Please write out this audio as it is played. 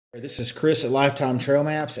This is Chris at Lifetime Trail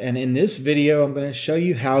Maps, and in this video I'm going to show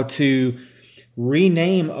you how to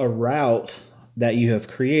rename a route that you have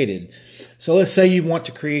created. So let's say you want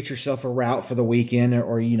to create yourself a route for the weekend,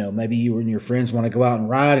 or maybe you and your friends want to go out and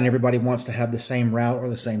ride and everybody wants to have the same route or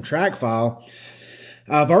the same track file.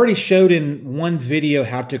 I've already showed in one video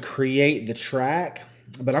how to create the track,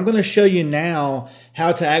 but I'm going to show you now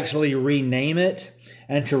how to actually rename it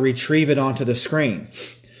and to retrieve it onto the screen.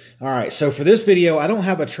 All right, so for this video, I don't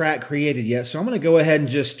have a track created yet, so I'm going to go ahead and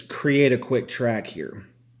just create a quick track here.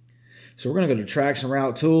 So we're going to go to Tracks and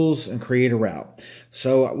Route Tools and create a route.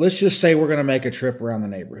 So let's just say we're going to make a trip around the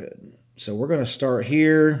neighborhood. So we're going to start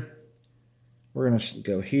here. We're going to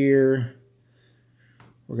go here.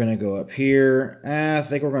 We're going to go up here. I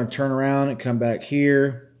think we're going to turn around and come back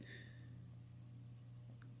here.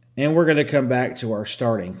 And we're going to come back to our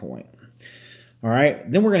starting point. All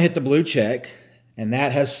right, then we're going to hit the blue check. And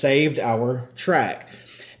that has saved our track.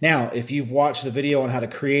 Now, if you've watched the video on how to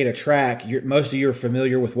create a track, most of you are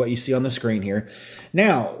familiar with what you see on the screen here.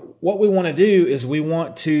 Now, what we want to do is we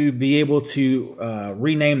want to be able to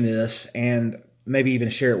rename this and maybe even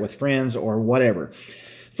share it with friends or whatever.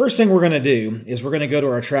 First thing we're going to do is we're going to go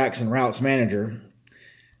to our Tracks and Routes Manager.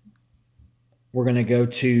 We're going to go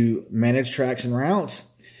to Manage Tracks and Routes.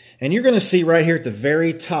 And you're going to see right here at the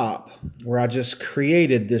very top where I just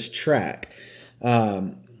created this track.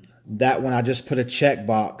 That one I just put a check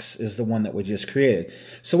box is the one that we just created.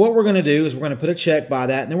 So what we're going to do is we're going to put a check by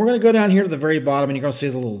that, and then we're going to go down here to the very bottom, and you're going to see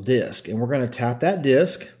the little disc, and we're going to tap that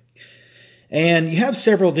disc. And you have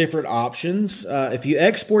several different options. If you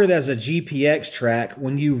export it as a GPX track,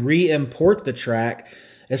 when you re-import the track,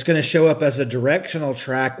 it's going to show up as a directional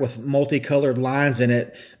track with multicolored lines in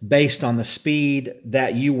it based on the speed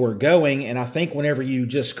that you were going. And I think whenever you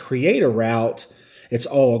just create a route, it's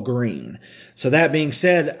all green. So that being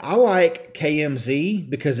said, I like KMZ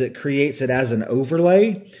because it creates it as an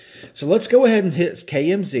overlay. So let's go ahead and hit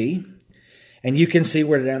KMZ. And you can see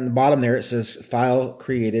where down the bottom there it says file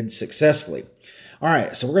created successfully. All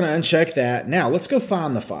right, so we're going to uncheck that. Now let's go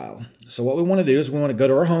find the file. So what we want to do is we want to go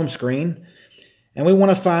to our home screen. And we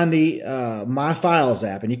want to find the My Files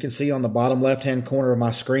app. And you can see on the bottom left-hand corner of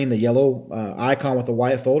my screen the yellow icon with the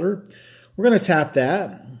white folder. We're going to tap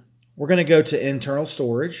that. We're going to go to Internal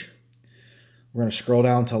Storage. We're going to scroll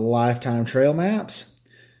down to Lifetime Trail Maps.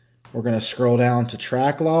 We're going to scroll down to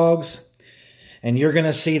Track Logs. And you're going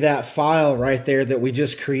to see that file right there that we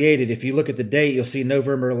just created. If you look at the date, you'll see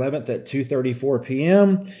November 11th at 2:34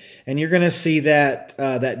 p.m. And you're going to see that,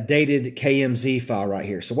 that dated KMZ file right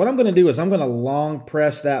here. So what I'm going to do is I'm going to long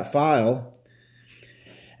press that file.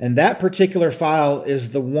 And that particular file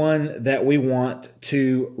is the one that we want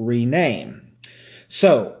to rename.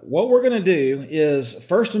 So what we're going to do is,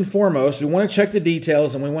 first and foremost, we want to check the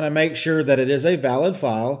details and we want to make sure that it is a valid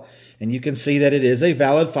file. And you can see that it is a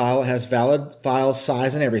valid file. It has valid file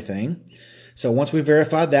size and everything. So once we've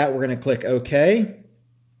verified that, we're going to click OK.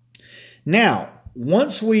 Now,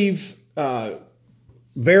 once we've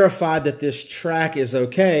verified that this track is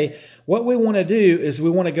okay, what we want to do is we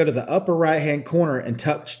want to go to the upper right-hand corner and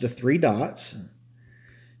touch the three dots.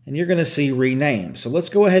 And you're going to see rename. So let's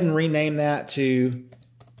go ahead and rename that to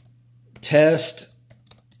Test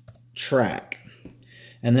Track.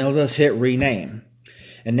 And then let's hit rename.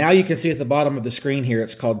 And now you can see at the bottom of the screen here,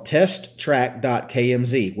 it's called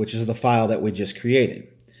testtrack.kmz, which is the file that we just created.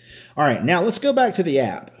 All right, now let's go back to the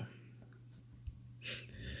app.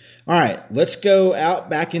 All right, let's go out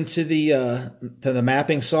back into the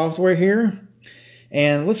mapping software here.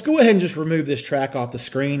 And let's go ahead and just remove this track off the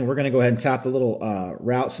screen. We're going to go ahead and tap the little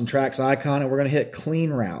routes and tracks icon, and we're going to hit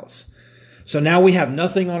clean routes. So now we have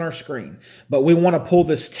nothing on our screen, but we want to pull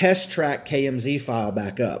this test track KMZ file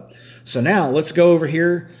back up. So now let's go over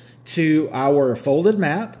here to our folded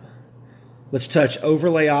map. Let's touch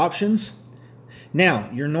overlay options. Now,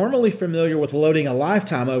 you're normally familiar with loading a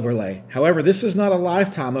lifetime overlay. However, this is not a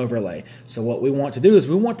lifetime overlay. So what we want to do is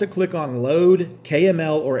we want to click on Load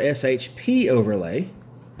KML or SHP Overlay.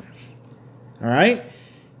 All right.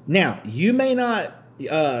 Now, you may not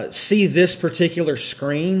see this particular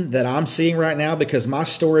screen that I'm seeing right now because my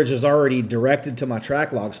storage is already directed to my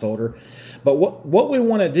track logs folder. But what we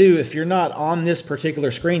want to do, if you're not on this particular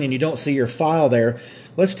screen and you don't see your file there,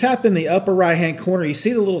 let's tap in the upper right-hand corner. You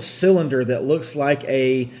see the little cylinder that looks like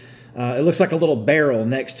it looks like a little barrel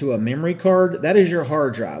next to a memory card. That is your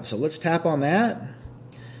hard drive. So let's tap on that.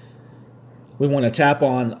 We want to tap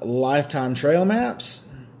on Lifetime Trail Maps.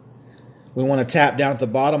 We want to tap down at the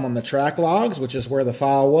bottom on the track logs, which is where the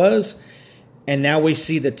file was. And now we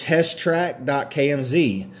see the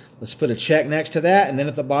testtrack.kmz. Let's put a check next to that, and then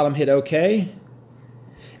at the bottom hit OK.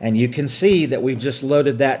 And you can see that we've just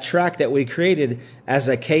loaded that track that we created as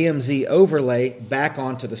a KMZ overlay back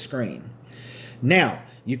onto the screen. Now,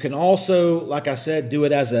 you can also, like I said, do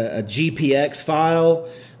it as a GPX file.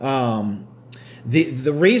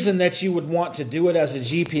 The reason that you would want to do it as a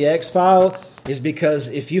GPX file is because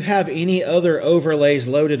if you have any other overlays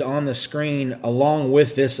loaded on the screen along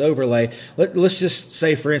with this overlay, let's just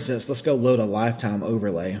say, for instance, let's go load a Lifetime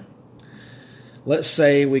overlay. Let's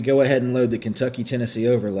say we go ahead and load the Kentucky-Tennessee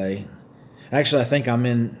overlay. Actually, I think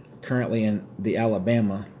I'm currently in the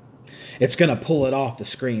Alabama. It's going to pull it off the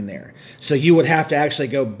screen there. So you would have to actually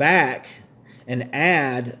go back and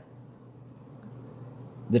add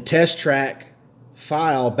the test track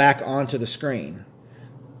file back onto the screen.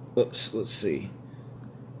 Oops, let's see.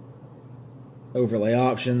 Overlay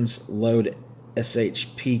options, load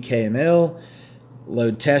SHP-KML.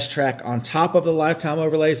 Load test track on top of the Lifetime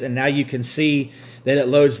overlays, and now you can see that it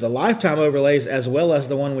loads the Lifetime overlays as well as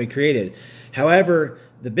the one we created. However,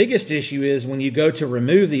 the biggest issue is when you go to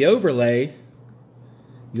remove the overlay,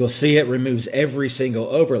 you'll see it removes every single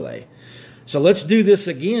overlay. So let's do this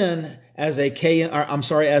again as a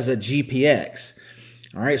GPX.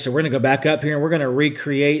 All right, so we're going to go back up here and we're going to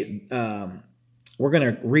recreate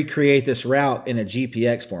this route in a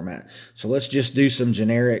GPX format. So let's just do some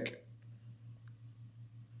generic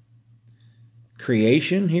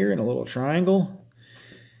creation here in a little triangle,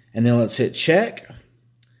 and then let's hit check.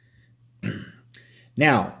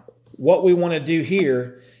 Now, what we want to do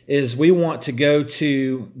here is we want to go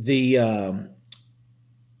to the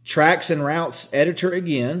tracks and routes editor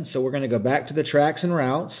again. So we're going to go back to the tracks and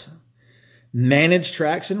routes, manage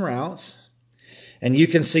tracks and routes, and you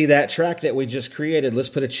can see that track that we just created. Let's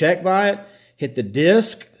put a check by it, hit the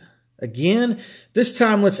disk again. This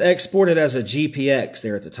time let's export it as a GPX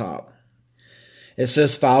there at the top. It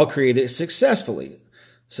says file created successfully.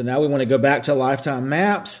 So now we want to go back to Lifetime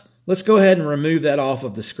Maps. Let's go ahead and remove that off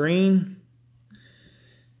of the screen.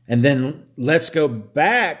 And then let's go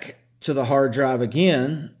back to the hard drive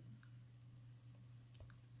again.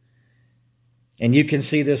 And you can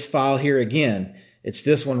see this file here again. It's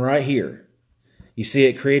this one right here. You see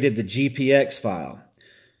it created the GPX file.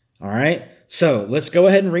 All right. So let's go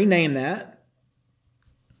ahead and rename that.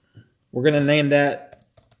 We're going to name that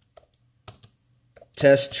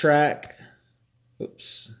test track,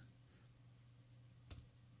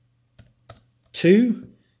 2.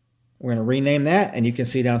 We're going to rename that, and you can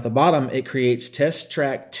see down at the bottom, it creates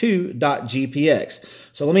testtrack2.gpx.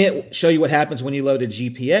 So let me show you what happens when you load a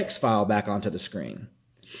GPX file back onto the screen.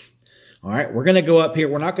 All right, we're going to go up here.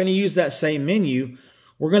 We're not going to use that same menu.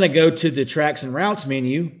 We're going to go to the tracks and routes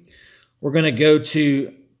menu. We're going to go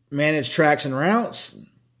to manage tracks and routes.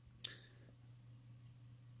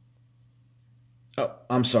 Oh,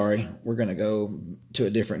 I'm sorry. We're going to go to a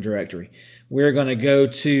different directory. We're going to go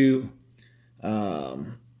to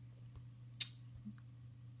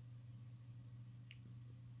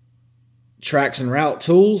tracks and route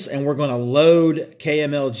tools, and we're going to load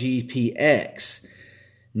KML-GPX.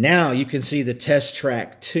 Now you can see the test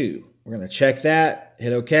track 2. We're going to check that,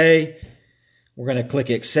 hit OK. We're going to click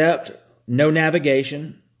accept, no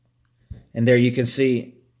navigation, and there you can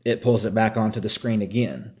see it pulls it back onto the screen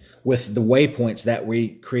again with the waypoints that we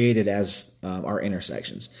created as our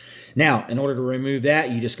intersections. Now, in order to remove that,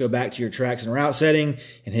 you just go back to your tracks and route setting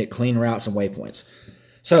and hit clean routes and waypoints.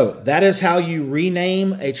 So that is how you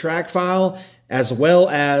rename a track file as well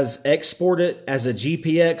as export it as a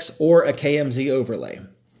GPX or a KMZ overlay.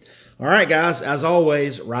 All right, guys, as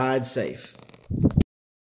always, ride safe.